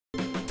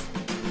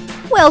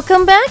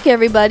Welcome back,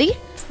 everybody.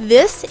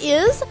 This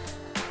is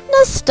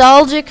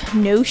Nostalgic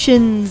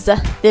Notions.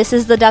 This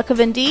is the Duck of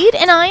Indeed,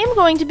 and I am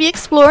going to be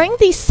exploring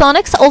the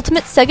Sonic's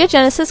Ultimate Sega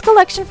Genesis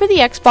collection for the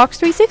Xbox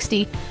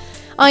 360.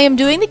 I am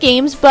doing the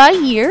games by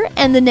year,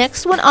 and the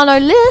next one on our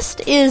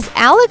list is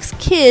Alex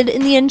Kidd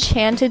in the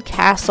Enchanted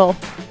Castle.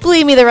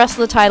 Believe me, the rest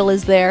of the title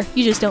is there.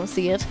 You just don't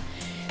see it.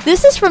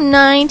 This is from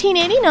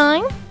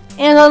 1989,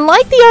 and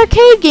unlike the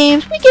arcade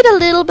games, we get a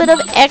little bit of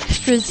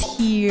extras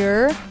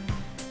here.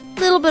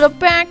 Little bit of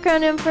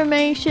background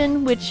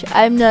information, which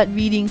I'm not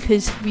reading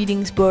because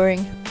reading's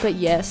boring, but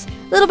yes,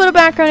 a little bit of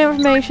background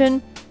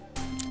information,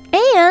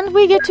 and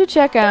we get to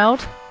check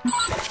out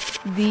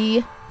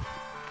the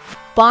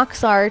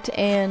box art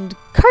and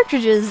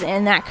cartridges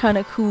and that kind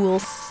of cool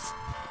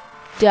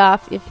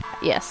stuff.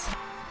 Yes,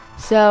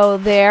 so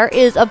there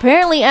is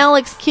apparently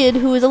Alex Kidd,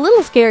 who is a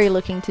little scary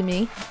looking to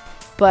me,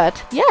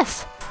 but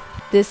yes,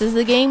 this is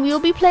the game we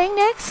will be playing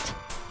next.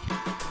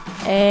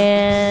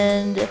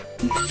 And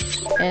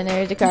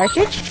there's a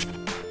cartridge.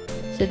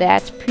 So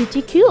that's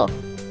pretty cool.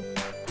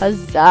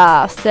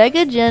 Huzzah!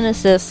 Sega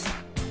Genesis.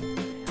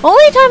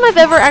 Only time I've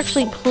ever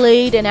actually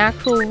played an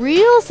actual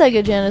real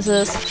Sega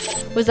Genesis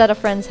was at a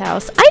friend's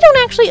house. I don't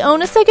actually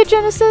own a Sega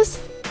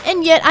Genesis,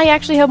 and yet I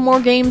actually have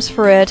more games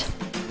for it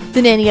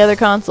than any other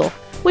console,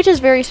 which is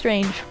very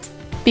strange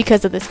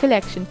because of this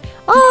collection.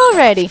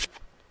 Alrighty.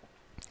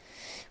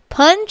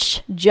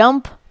 Punch,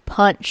 jump,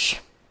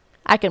 punch.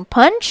 I can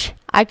punch,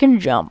 I can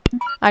jump.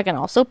 I can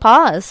also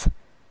pause.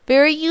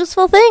 Very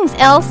useful things.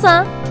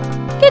 Elsa,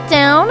 get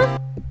down.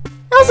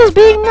 Elsa's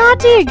being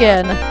naughty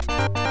again.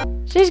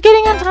 She's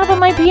getting on top of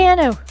my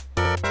piano.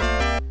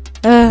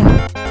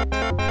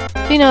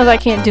 She knows I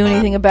can't do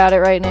anything about it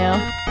right now.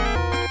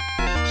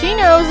 She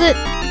knows it.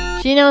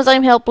 She knows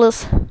I'm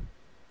helpless.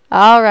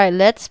 Alright,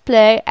 let's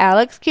play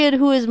Alex Kidd,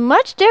 who is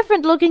much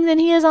different looking than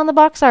he is on the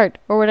box art,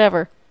 or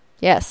whatever.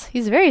 Yes,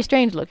 he's very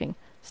strange looking.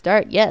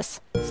 Start, yes.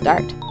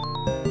 Start.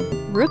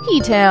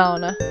 Rookie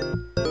Town.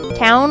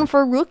 Town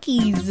for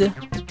rookies.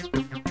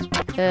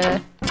 Okay.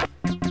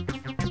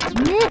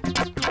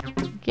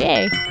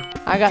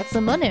 I got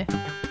some money.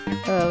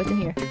 Oh, what's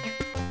in here?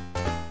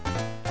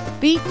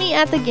 Beat me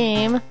at the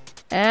game,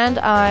 and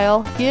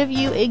I'll give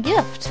you a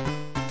gift.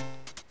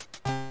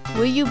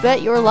 Will you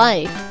bet your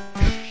life?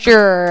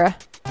 Sure.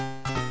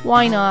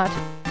 Why not?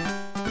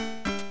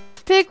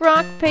 Pick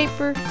rock,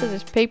 paper,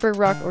 scissors. Paper,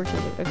 rock, or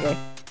scissors. Okay.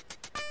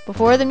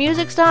 Before the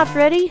music stops,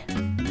 ready?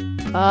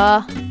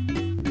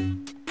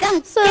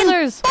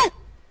 Scissors!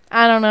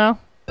 I don't know.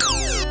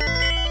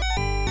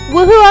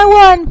 Woohoo, I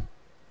won!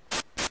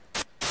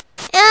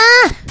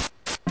 Ah!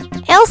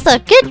 Elsa,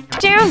 get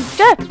down!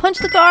 Punch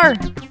the car!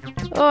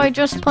 Oh, I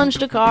just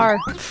punched a car.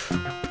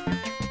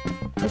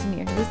 Listen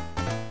here.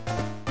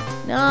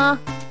 No.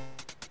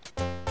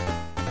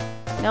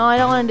 No, I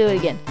don't want to do it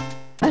again.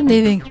 I'm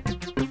leaving.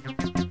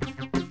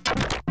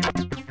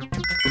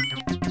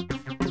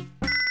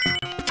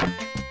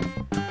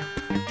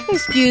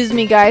 Excuse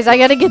me, guys. I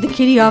gotta get the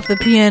kitty off the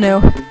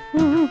piano.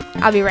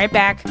 I'll be right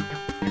back.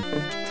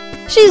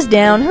 She's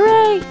down.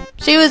 Hooray!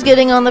 She was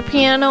getting on the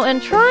piano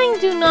and trying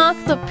to knock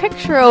the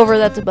picture over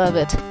that's above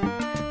it,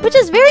 which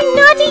is very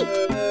naughty.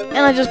 And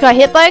I just got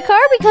hit by a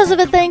car because of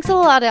it. Thanks a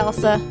lot,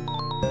 Elsa.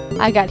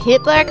 I got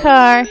hit by a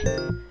car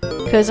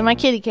because of my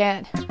kitty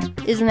cat.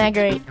 Isn't that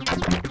great?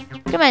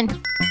 Come on.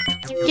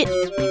 Get.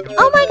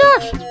 Oh my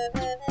gosh!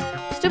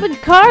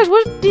 Stupid cars.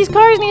 What? These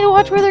cars need to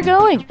watch where they're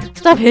going.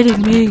 Stop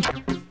hitting me.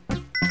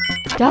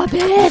 Stop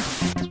it!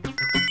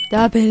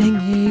 Stop hitting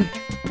me.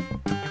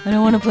 I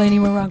don't want to play any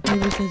more rock,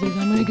 paper, scissors.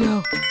 I'm gonna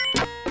go.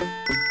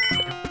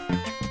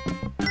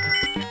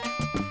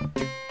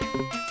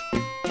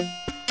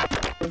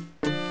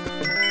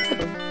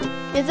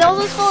 It's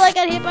Elsa's fault I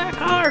got hit by a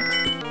car.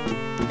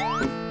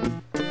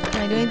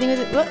 Can I do anything with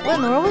it? What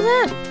in the world was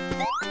that?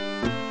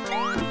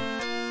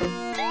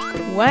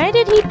 Why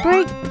did he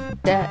break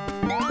that?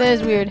 That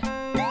is weird.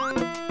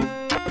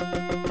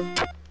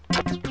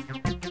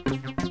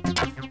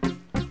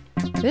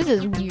 This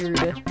is weird.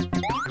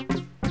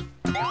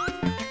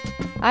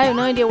 I have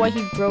no idea why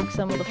he broke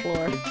some of the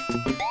floor.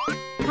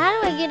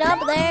 How do I get up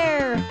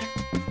there?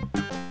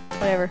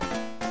 Whatever.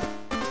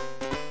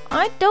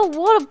 I don't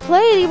want to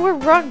play any more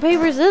rock,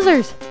 paper,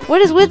 scissors.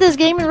 What is with this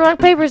game of rock,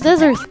 paper,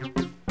 scissors?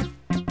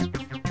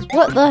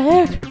 What the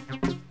heck?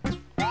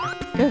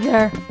 Get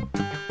there.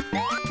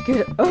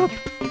 Get up.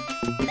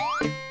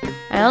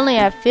 I only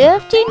have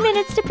 15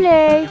 minutes to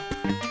play.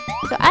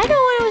 So I don't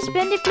want to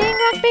spend it playing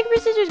rock, paper,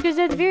 scissors because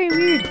that's very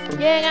weird.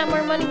 Yeah, I got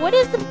more money. What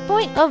is the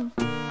point of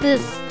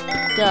this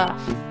stuff?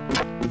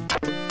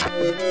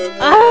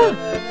 Ah!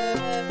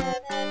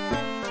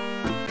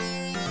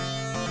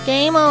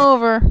 Game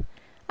over.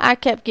 I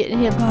kept getting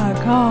hit by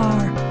a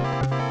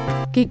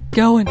car. Get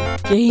going,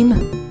 game.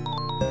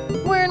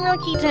 We're in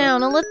Rookie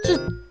Town, and let's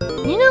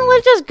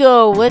just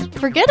go.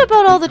 Forget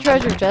about all the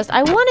treasure chests.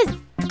 I want to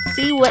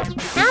see what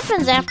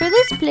happens after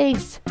this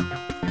place.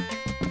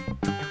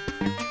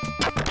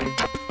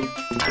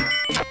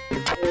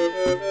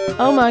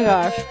 Oh my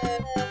gosh.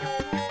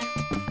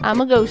 I'm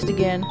a ghost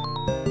again.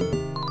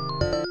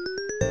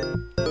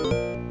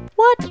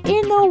 What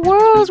in the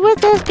world is with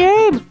this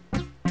game?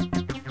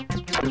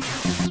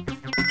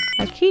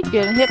 I keep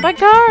getting hit by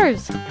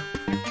cars.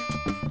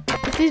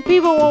 These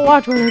people won't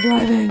watch when they're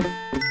driving.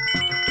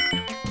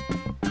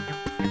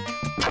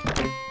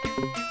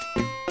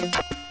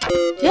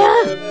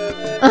 Yeah.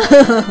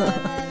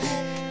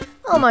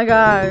 Oh my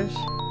gosh.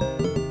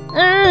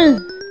 I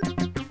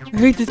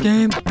hate this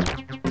game.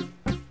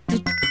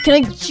 Can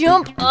I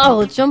jump? Oh,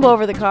 let's jump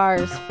over the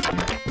cars.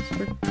 Just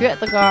forget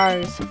the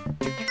cars.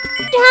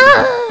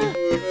 Yeah.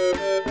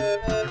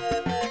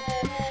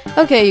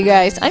 Okay, you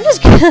guys. I'm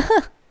just gonna...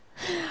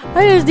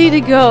 I just need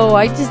to go.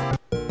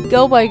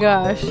 Oh my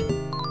gosh.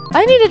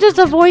 I need to just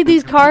avoid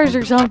these cars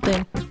or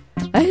something.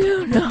 I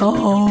don't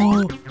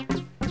know.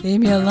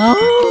 Leave me alone.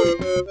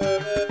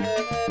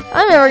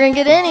 I'm never gonna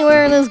get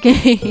anywhere in this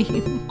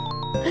game.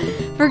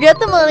 Forget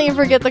the money and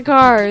forget the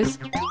cars.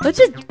 Let's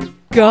just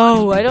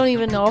go. I don't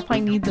even know if I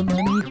need the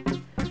money.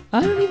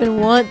 I don't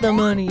even want the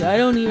money. I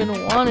don't even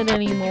want it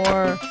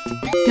anymore.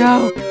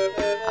 Go.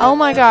 Oh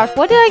my gosh.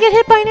 What did I get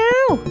hit by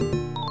now?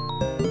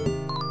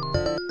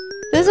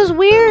 This is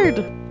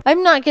weird.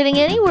 I'm not getting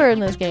anywhere in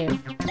this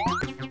game.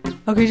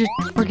 Okay, just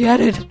forget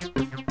it.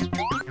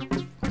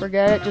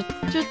 Forget it.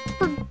 Just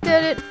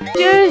forget it.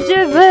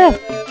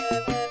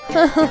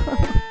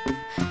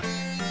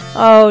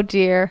 Oh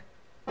dear.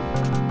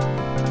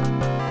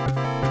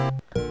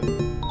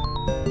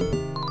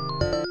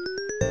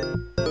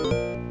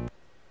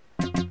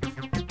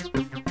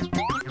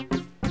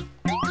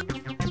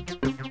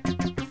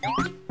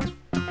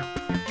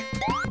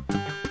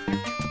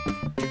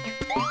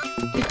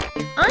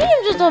 I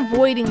am just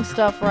avoiding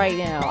stuff right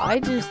now. I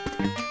don't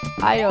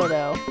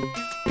know.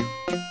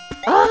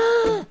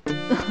 Ah!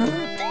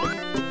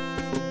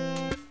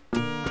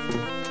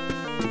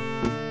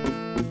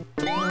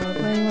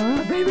 Playing more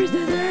rock, paper,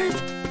 scissors.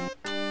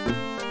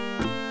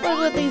 What's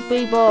with these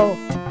people?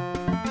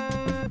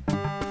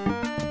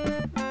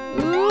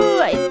 Ooh,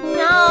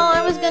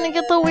 I was gonna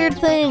get the weird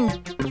thing.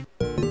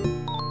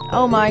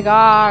 Oh my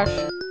gosh.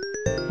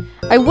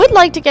 I would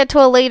like to get to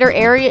a later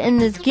area in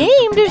this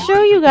game to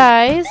show you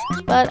guys,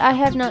 but I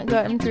have not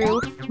gotten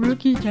through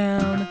Rookie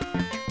Town.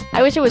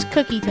 I wish it was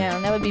Cookie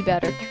Town. That would be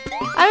better.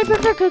 I would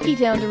prefer Cookie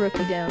Town to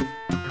Rookie Town,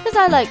 because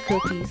I like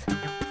cookies.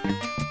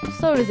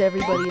 So does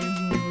everybody in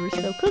the universe,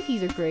 though.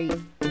 Cookies are great.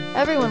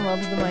 Everyone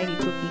loves the mighty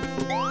cookie.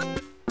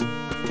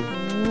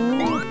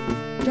 Ooh,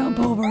 jump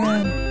over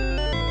him.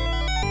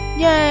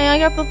 Yay, I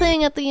got the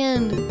thing at the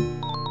end.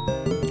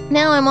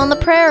 Now I'm on the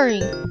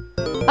prairie.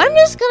 I'm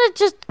just gonna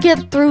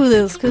get through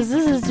this, because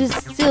this is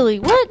just silly.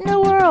 What in the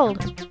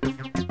world?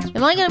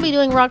 Am I gonna be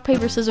doing rock,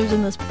 paper, scissors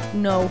in this?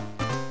 No.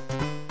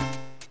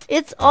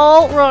 It's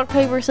all rock,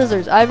 paper,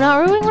 scissors. I'm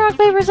not doing rock,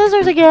 paper,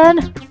 scissors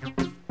again.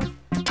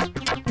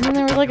 And then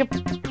there was like a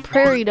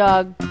prairie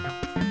dog.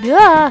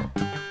 Yeah.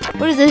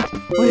 What is it?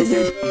 What is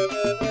it?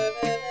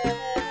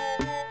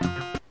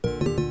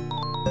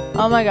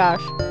 Oh my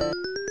gosh.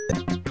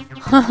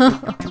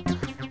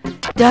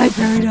 Die,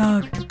 prairie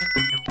dog.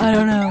 I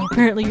don't know.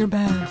 Apparently you're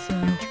bad, so...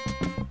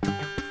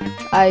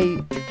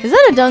 Is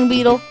that a dung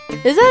beetle?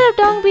 Is that a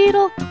dung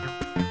beetle?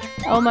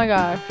 Oh my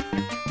gosh.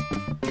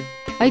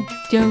 I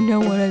don't know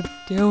what I'm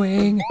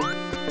doing.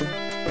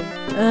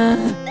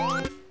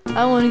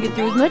 I want to get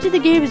through as much of the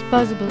game as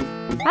possible.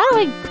 How do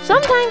I...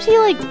 Sometimes he,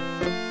 like,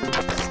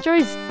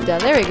 destroys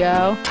stuff. There we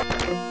go.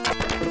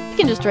 He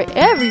can destroy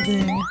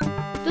everything.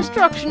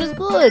 Destruction is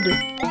good.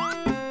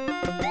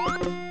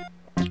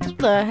 What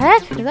the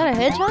heck? Is that a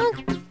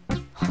hedgehog?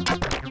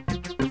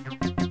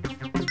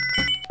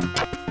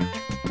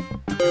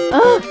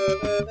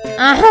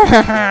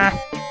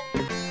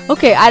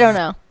 Okay, I don't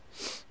know.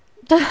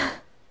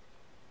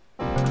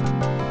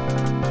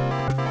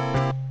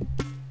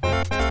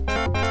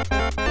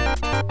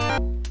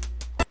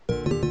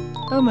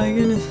 Oh my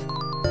goodness.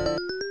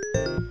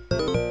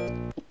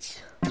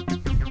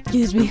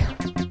 Excuse me.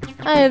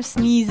 I have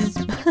sneezes.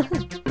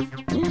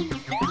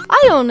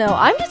 I don't know.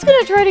 I'm just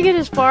gonna try to get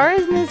as far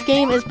in this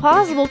game as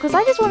possible because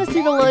I just want to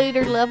see the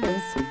later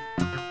levels.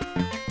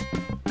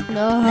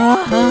 No.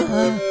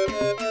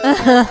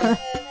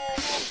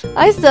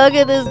 I suck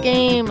at this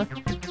game.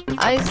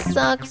 I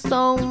suck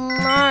so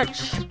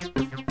much.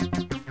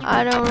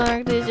 I don't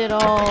like this at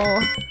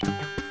all.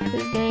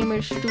 This game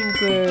is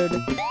stupid.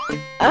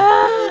 I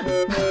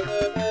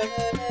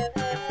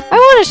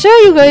want to show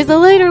you guys the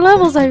later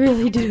levels, I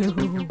really do.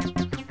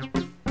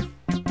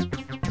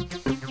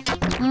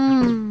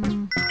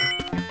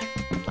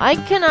 I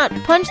cannot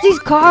punch these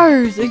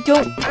cars. I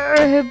don't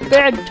have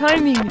bad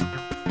timing.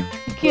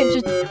 You can't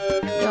just...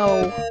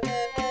 No.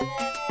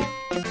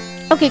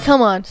 Okay,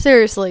 come on.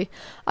 Seriously.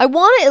 I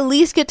want to at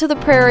least get to the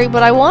prairie,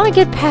 but I want to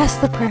get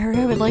past the prairie.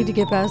 I would like to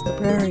get past the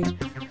prairie.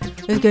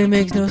 This game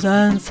makes no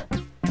sense.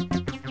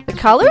 The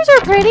colors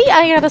are pretty.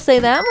 I gotta say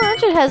that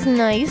much. It has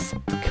nice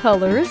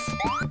colors.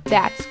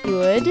 That's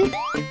good.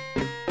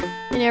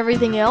 And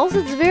everything else,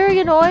 it's very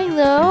annoying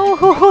though.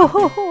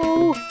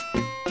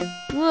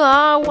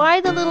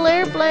 Why the little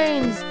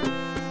airplanes?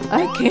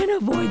 I can't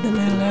avoid the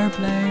little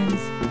airplanes.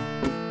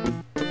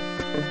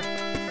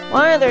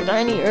 Why are there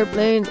tiny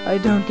airplanes? I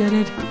don't get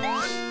it.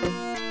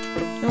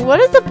 And what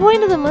is the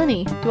point of the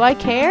money? Do I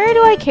care?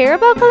 Do I care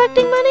about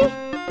collecting money?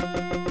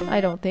 I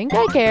don't think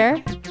I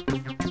care.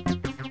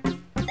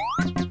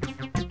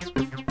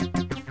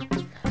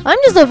 I'm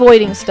just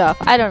avoiding stuff.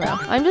 I don't know.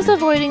 I'm just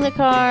avoiding the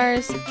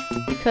cars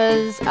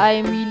because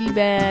I'm really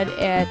bad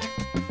at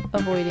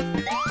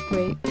avoiding.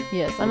 Wait,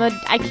 yes,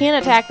 I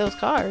can't attack those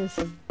cars.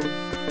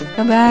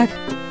 Come back.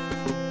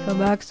 Come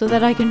back so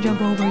that I can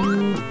jump over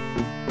you.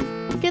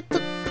 Get the...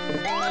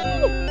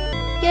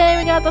 Yay,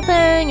 we got the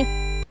thing!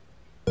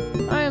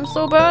 I am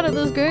so bad at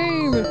this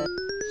game!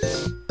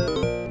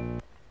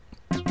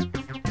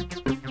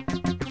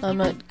 I'm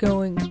not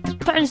going...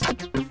 Punch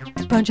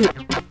it!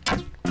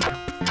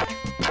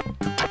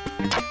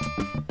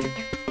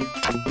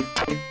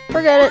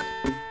 Forget it!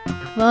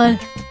 Come on.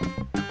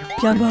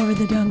 Jump over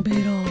the dung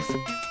beetles.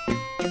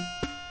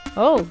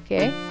 Oh,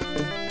 okay.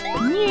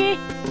 Yeah.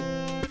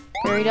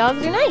 Prairie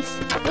dogs are nice.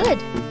 Good.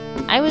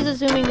 I was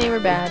assuming they were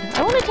bad.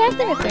 I won't attack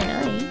them if they're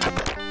nice.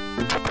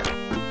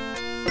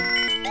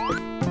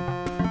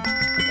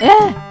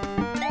 Ah!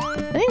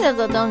 I think that's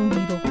a dung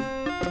beetle.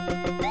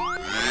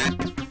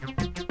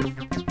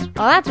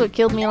 Oh, that's what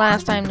killed me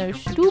last time. Those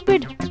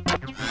stupid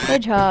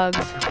hedgehogs.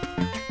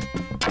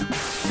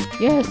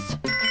 Yes.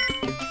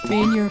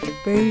 In your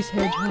face,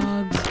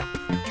 hedgehogs.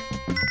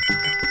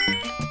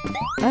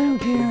 I don't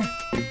care.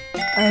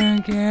 I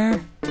don't care.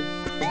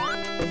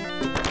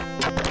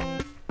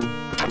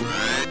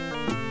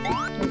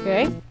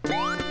 Okay.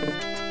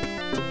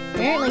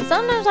 Apparently,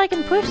 sometimes I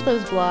can push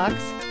those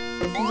blocks,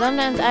 and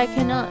sometimes I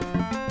cannot.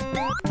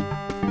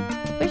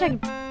 Wish I could.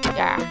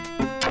 Ah.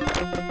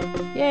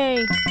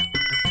 Yay.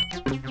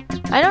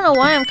 I don't know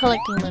why I'm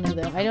collecting money,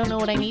 though. I don't know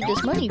what I need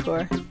this money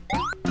for.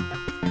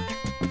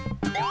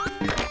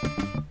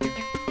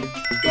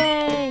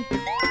 Yay!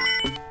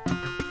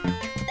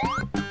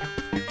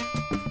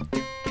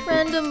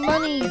 Random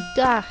money!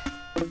 Duh!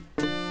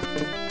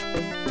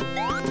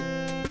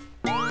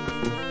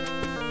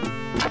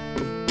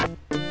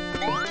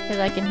 Because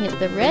I can hit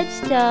the red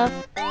stuff,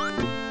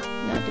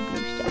 not the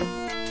blue stuff.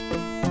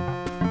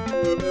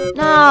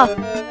 No!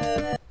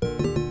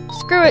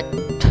 Screw it!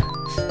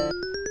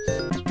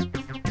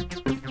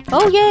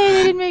 Oh yay!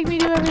 They didn't make me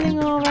do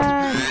everything over!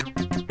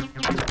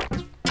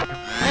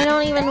 I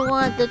don't even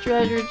want the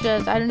treasure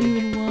chest. I don't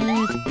even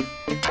want it.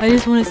 I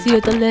just want to see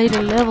what the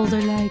later levels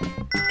are like.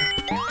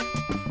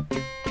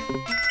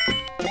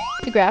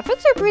 The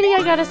graphics are pretty,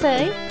 I gotta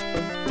say.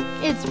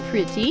 It's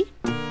pretty.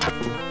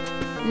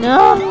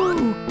 No!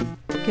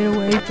 Get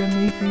away from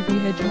me, creepy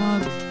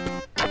hedgehogs.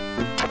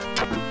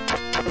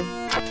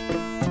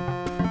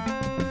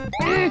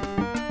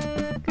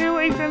 Get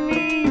away from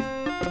me!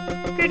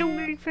 Get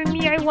away from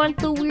me! I want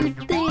the weird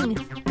thing.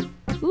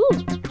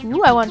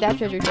 Ooh, I want that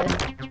treasure chest.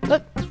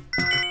 Look.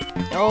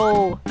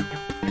 Oh.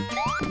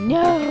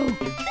 No.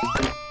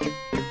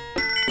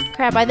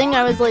 Crap, I think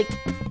I was like...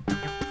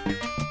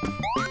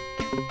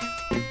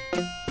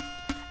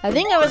 I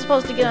think I was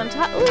supposed to get on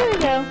top. Oh, there we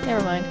go.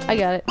 Never mind. I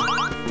got it.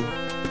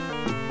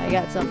 I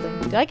got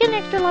something. Did I get an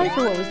extra life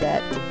or what was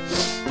that?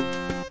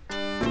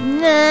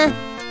 Nah.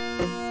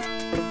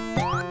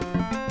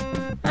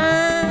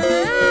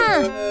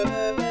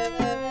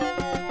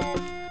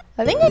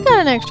 I think I got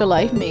an extra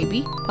life,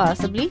 maybe.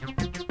 Possibly.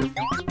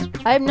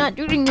 I'm not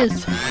doing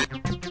this.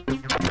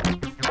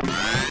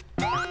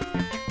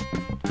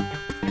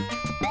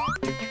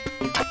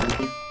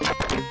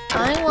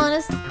 I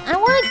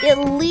want to at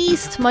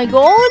least, my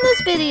goal in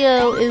this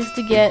video is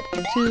to get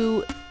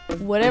to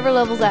whatever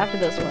levels after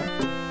this one.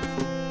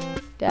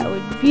 That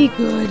would be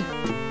good.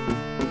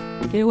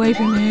 Get away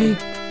from me.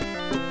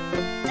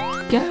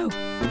 Go.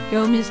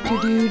 Go,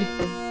 Mr. Dude.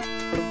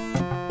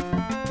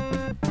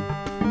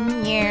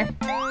 Yeah.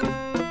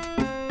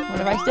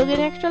 What if I still get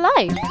an extra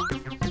life?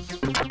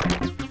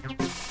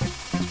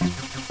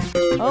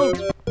 Oh.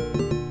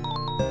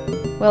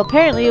 Well,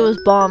 apparently it was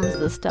bombs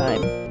this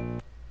time.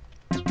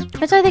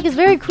 Which I think is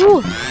very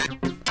cruel.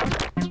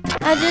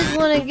 I just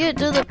want to get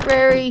to the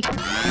prairie.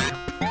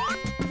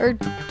 Or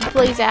the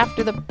place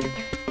after the...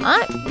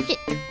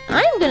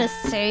 I'm gonna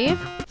save.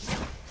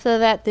 So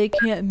that they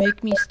can't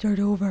make me start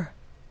over.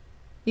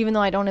 Even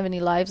though I don't have any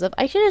lives left.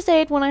 I should have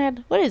saved when I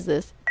had... What is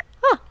this?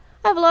 Huh.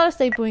 I have a lot of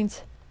save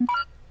points.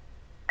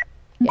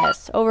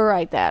 Yes,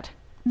 overwrite that.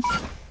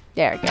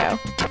 There we go.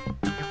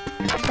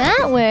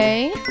 That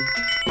way,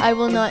 I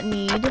will not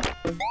need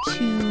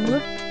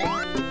to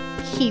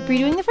keep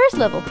redoing the first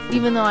level.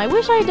 Even though I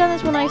wish I had done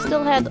this when I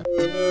still had...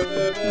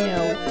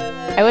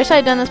 No. I wish I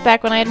had done this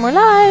back when I had more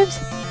lives.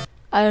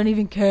 I don't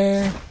even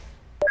care.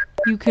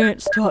 You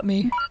can't stop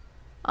me.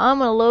 I'm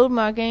gonna load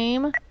my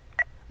game.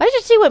 I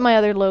should see what my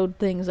other load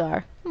things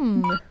are.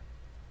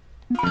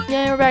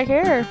 Yeah, we're back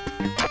here.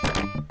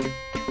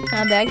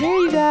 I'm back here,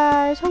 you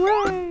guys.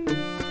 Hooray!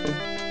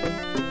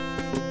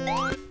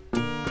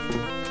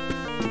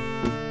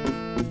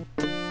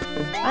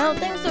 I don't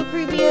think so,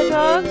 creepy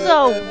hedgehogs.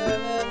 Oh!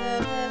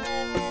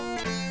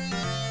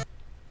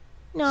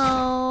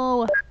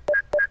 No!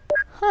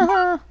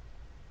 Haha!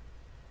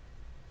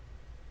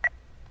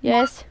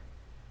 Yes.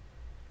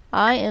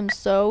 I am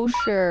so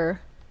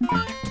sure.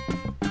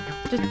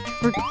 Just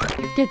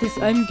forget this.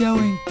 I'm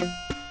going.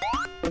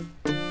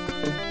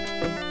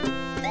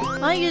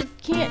 I just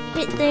can't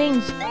hit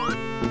things.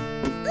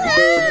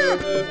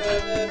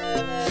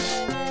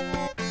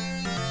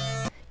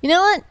 You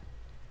know what?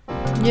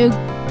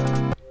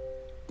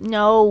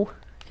 No.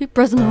 Keep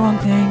pressing the wrong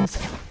things.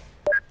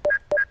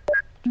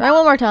 Try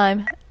one more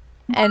time.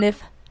 And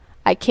if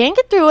I can't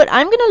get through it,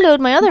 I'm gonna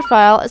load my other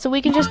file so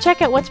we can just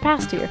check out what's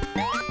past here.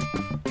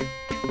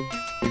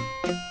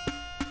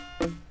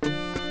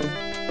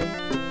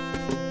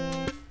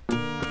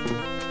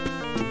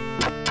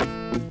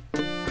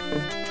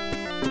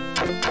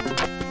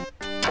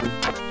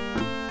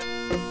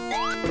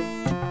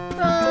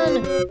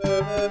 Run!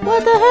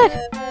 What the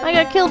heck? I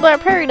got killed by a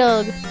prairie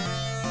dog.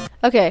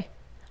 Okay.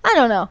 I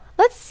don't know.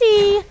 Let's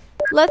see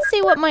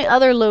what my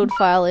other load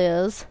file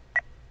is.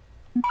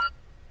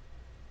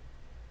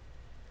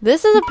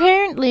 This is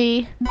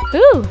apparently...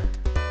 Ooh!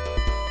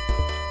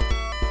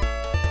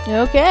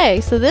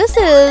 Okay, so this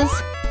is...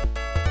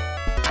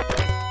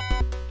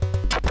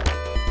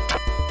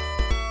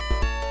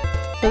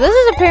 So this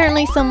is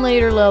apparently some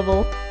later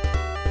level.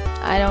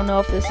 I don't know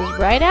if this is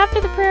right after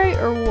the prairie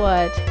or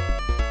what.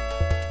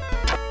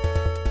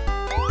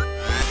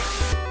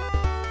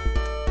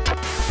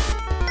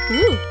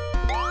 Ooh.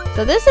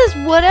 So this is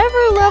whatever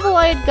level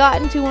I had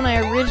gotten to when I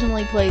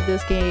originally played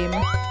this game.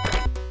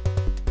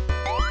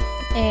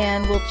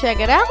 And we'll check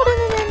it out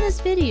and then end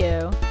this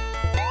video.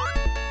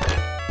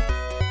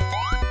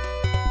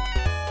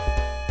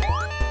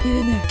 Get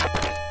in there.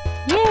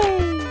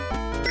 Yay!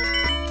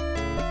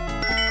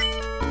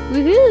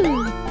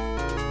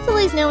 Woohoo! So at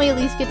least now we at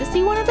least get to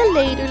see one of the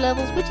later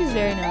levels, which is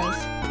very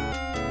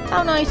nice.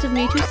 How nice of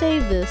me to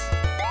save this.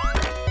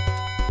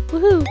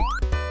 Woohoo!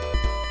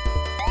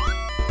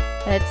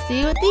 Let's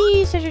see what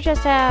these treasure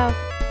chests have.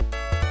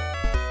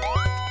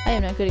 I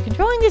am not good at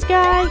controlling this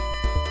guy.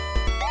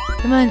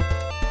 Come on.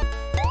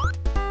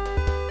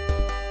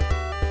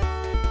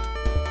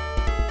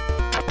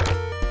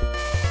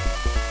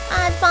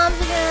 Ah,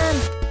 bombs again.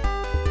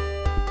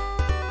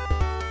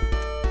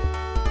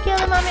 Kill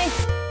him, mommy.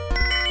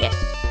 Yes.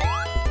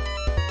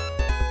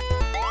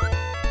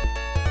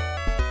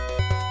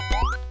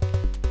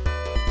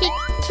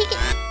 Kick it.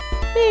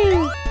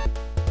 Woo.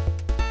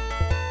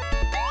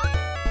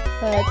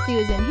 Let's see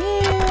what's in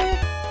here.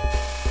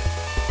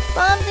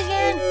 Bombs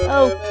again.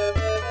 Oh.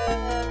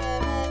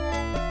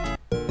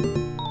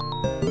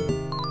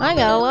 I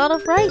got a lot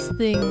of rice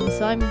things.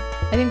 So I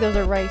think those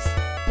are rice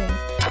things.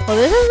 Well,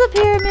 this is the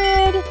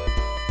pyramid.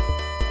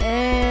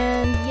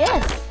 And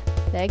yes,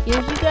 that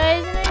gives you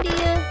guys an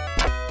idea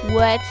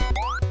what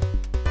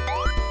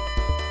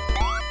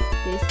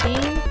this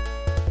game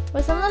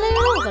was something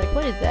else. Like,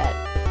 what is that?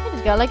 I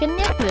just got like a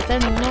necklace. I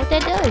don't even know what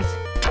that does.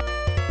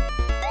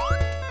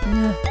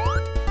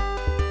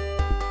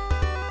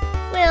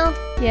 Well,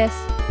 yes,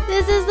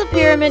 this is the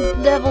pyramid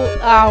level.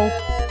 Ow.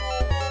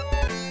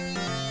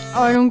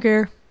 Oh, I don't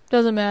care.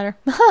 Doesn't matter.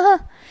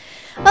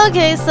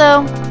 Okay,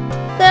 so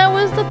that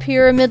was the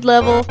pyramid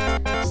level.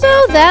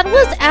 So that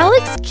was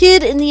Alex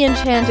Kidd in the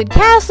Enchanted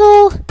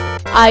Castle.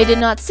 I did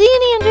not see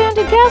any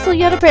Enchanted Castle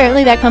yet.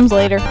 Apparently that comes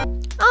later.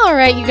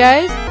 Alright, you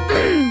guys.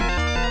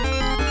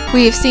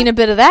 We've seen a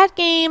bit of that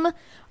game.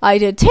 I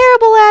did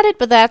terrible at it,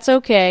 but that's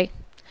okay.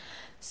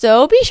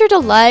 So be sure to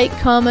like,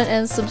 comment,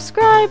 and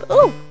subscribe.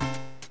 Ooh!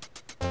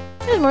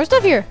 There's more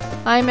stuff here.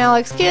 I'm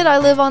Alex Kidd. I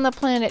live on the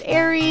planet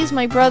Ares.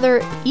 My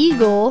brother,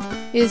 Eagle,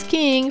 is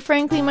king.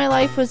 Frankly, my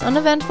life was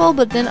uneventful,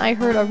 but then I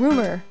heard a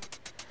rumor.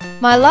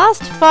 My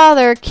lost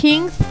father,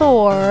 King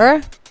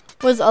Thor,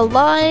 was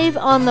alive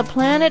on the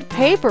planet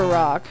Paper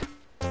Rock.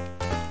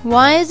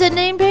 Why is it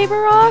named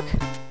Paper Rock?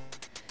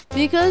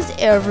 Because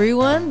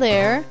everyone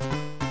there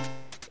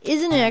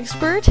is an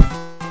expert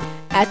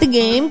at the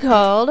game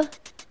called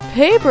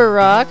Paper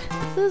Rock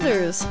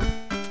Scissors.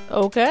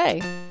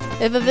 Okay.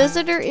 If a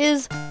visitor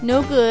is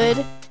no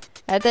good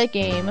at that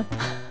game,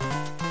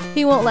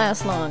 he won't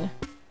last long.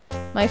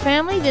 My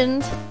family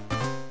didn't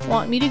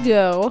want me to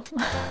go,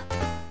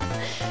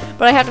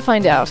 but I have to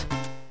find out.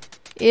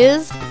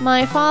 Is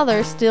my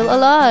father still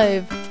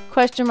alive?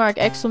 Question mark,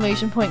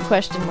 exclamation point,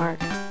 question mark.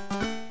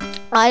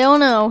 I don't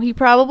know. He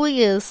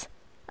probably is.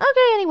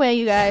 Okay, anyway,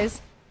 you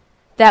guys.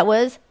 That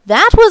was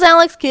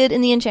Alex Kidd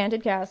in the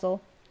Enchanted Castle.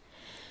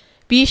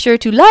 Be sure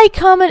to like,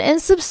 comment, and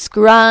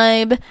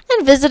subscribe,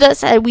 and visit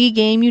us at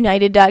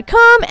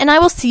WeGameUnited.com, and I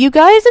will see you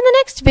guys in the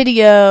next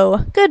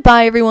video.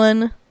 Goodbye,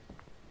 everyone.